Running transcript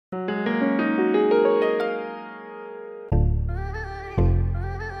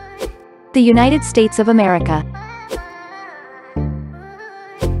The United States of America.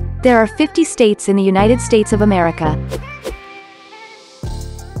 There are 50 states in the United States of America.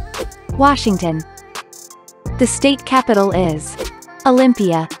 Washington. The state capital is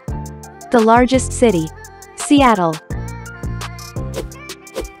Olympia. The largest city, Seattle.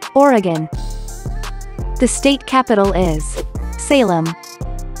 Oregon. The state capital is Salem.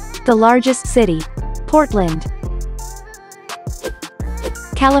 The largest city, Portland.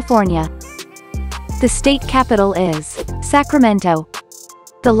 California. The state capital is Sacramento.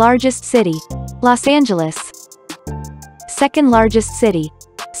 The largest city, Los Angeles. Second largest city,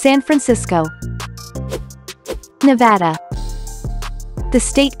 San Francisco. Nevada. The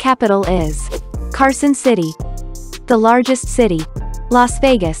state capital is Carson City. The largest city, Las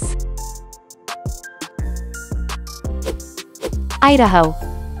Vegas. Idaho.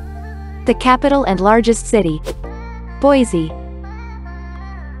 The capital and largest city, Boise.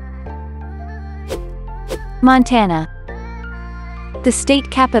 Montana. The state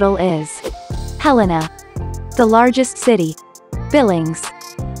capital is Helena. The largest city, Billings.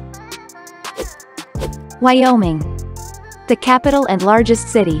 Wyoming. The capital and largest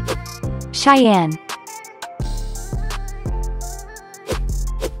city, Cheyenne.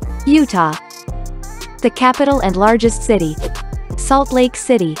 Utah. The capital and largest city, Salt Lake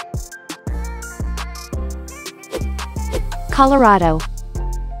City. Colorado.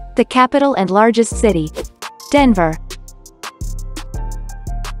 The capital and largest city, Denver.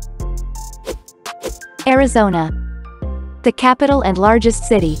 Arizona. The capital and largest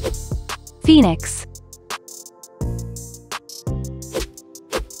city, Phoenix.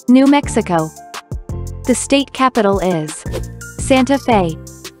 New Mexico. The state capital is Santa Fe.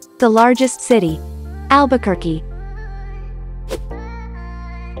 The largest city, Albuquerque.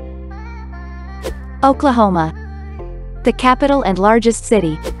 Oklahoma. The capital and largest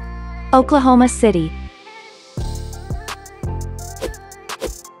city, Oklahoma City.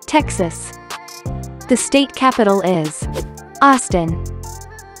 Texas. The state capital is Austin.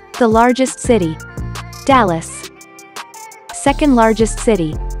 The largest city, Dallas. Second largest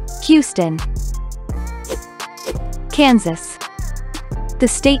city, Houston. Kansas. The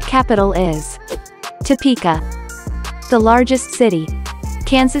state capital is Topeka. The largest city,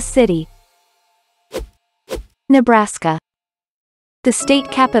 Kansas City. Nebraska. The state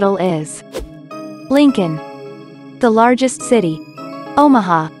capital is Lincoln. The largest city,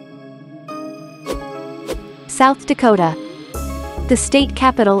 Omaha. South Dakota. The state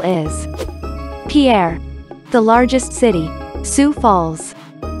capital is Pierre. The largest city, Sioux Falls.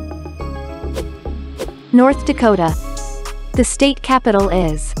 North Dakota. The state capital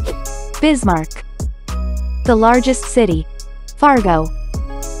is Bismarck. The largest city, Fargo.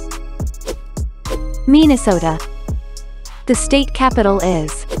 Minnesota. The state capital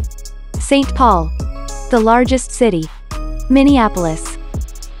is St. Paul. The largest city, Minneapolis.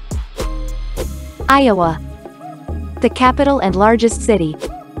 Iowa. The capital and largest city,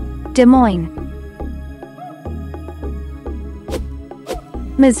 Des Moines.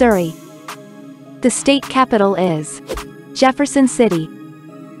 Missouri. The state capital is Jefferson City.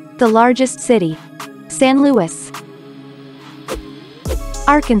 The largest city, San Luis.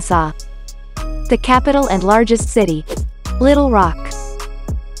 Arkansas. The capital and largest city, Little Rock.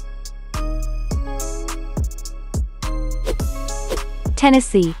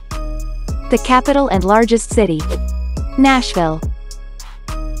 Tennessee. The capital and largest city, Nashville.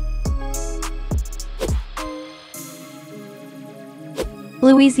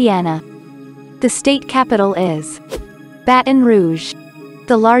 Louisiana. The state capital is Baton Rouge.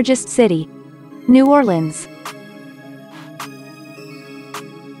 The largest city, New Orleans.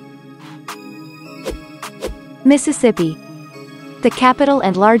 Mississippi. The capital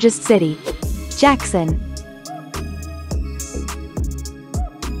and largest city, Jackson.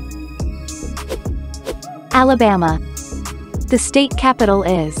 Alabama. The state capital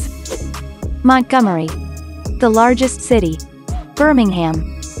is Montgomery. The largest city,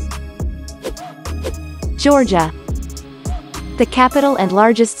 Birmingham. Georgia. The capital and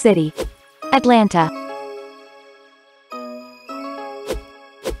largest city, Atlanta.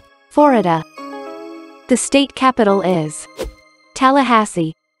 Forida. The state capital is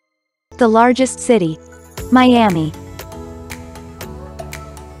Tallahassee. The largest city, Miami.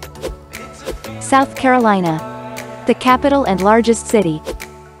 South Carolina. The capital and largest city,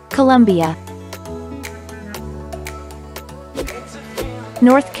 Columbia.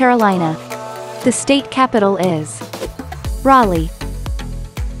 North Carolina. The state capital is Raleigh.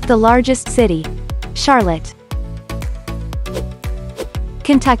 The largest city, Charlotte.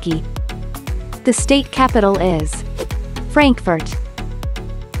 Kentucky. The state capital is Frankfort.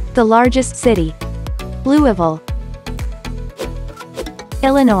 The largest city. Louisville.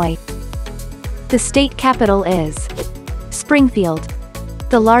 Illinois. The state capital is Springfield.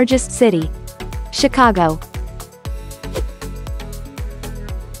 The largest city. Chicago.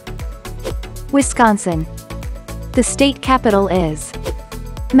 Wisconsin. The state capital is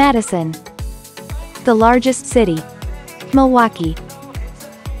Madison. The largest city. Milwaukee.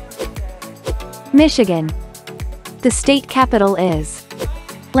 Michigan. The state capital is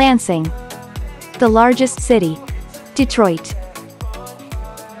Lansing. The largest city. Detroit.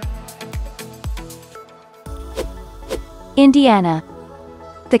 Indiana.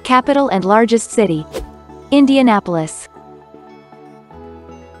 The capital and largest city. Indianapolis.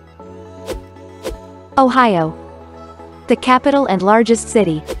 Ohio. The capital and largest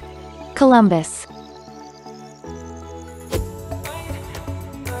city. Columbus.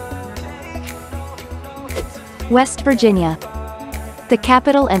 West Virginia. The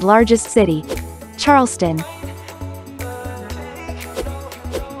capital and largest city. Charleston.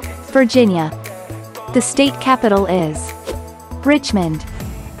 Virginia. The state capital is Richmond.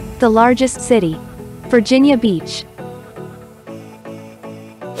 The largest city. Virginia Beach.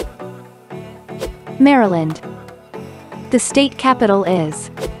 Maryland. The state capital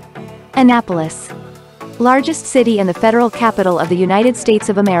is Annapolis. Largest city and the federal capital of the United States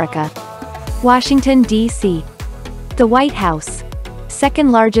of America. Washington, D.C. The White House.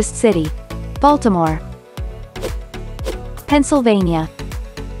 Second largest city. Baltimore. Pennsylvania.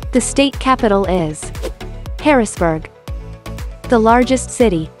 The state capital is Harrisburg. The largest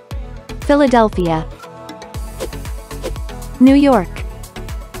city. Philadelphia. New York.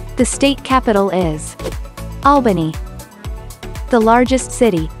 The state capital is Albany. The largest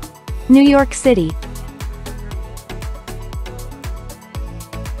city. New York City.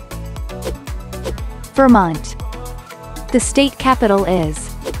 Vermont. The state capital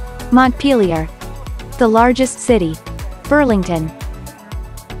is Montpelier. The largest city. Burlington.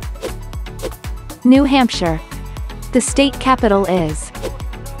 New Hampshire. The state capital is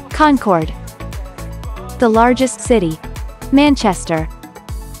Concord. The largest city. Manchester.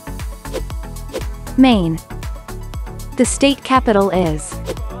 Maine. The state capital is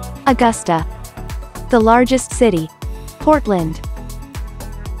Augusta. The largest city. Portland.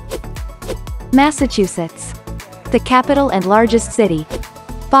 Massachusetts. The capital and largest city.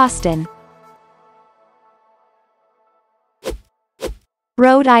 Boston.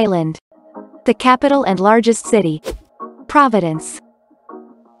 Rhode Island. The capital and largest city. Providence.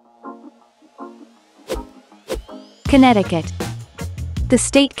 Connecticut. The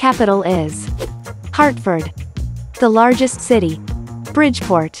state capital is Hartford. The largest city.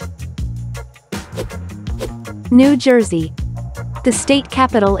 Bridgeport. New Jersey. The state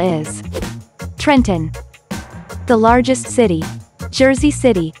capital is Trenton. The largest city. Jersey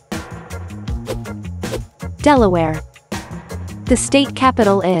City. Delaware. The state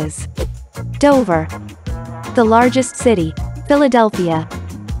capital is Dover. The largest city. Philadelphia.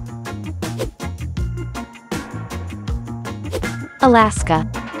 Alaska.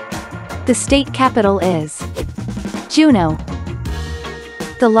 The state capital is Juneau.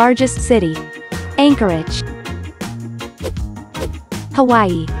 The largest city. Anchorage.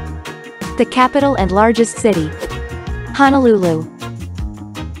 Hawaii. The capital and largest city. Honolulu.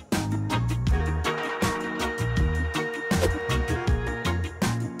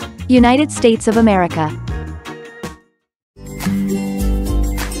 United States of America.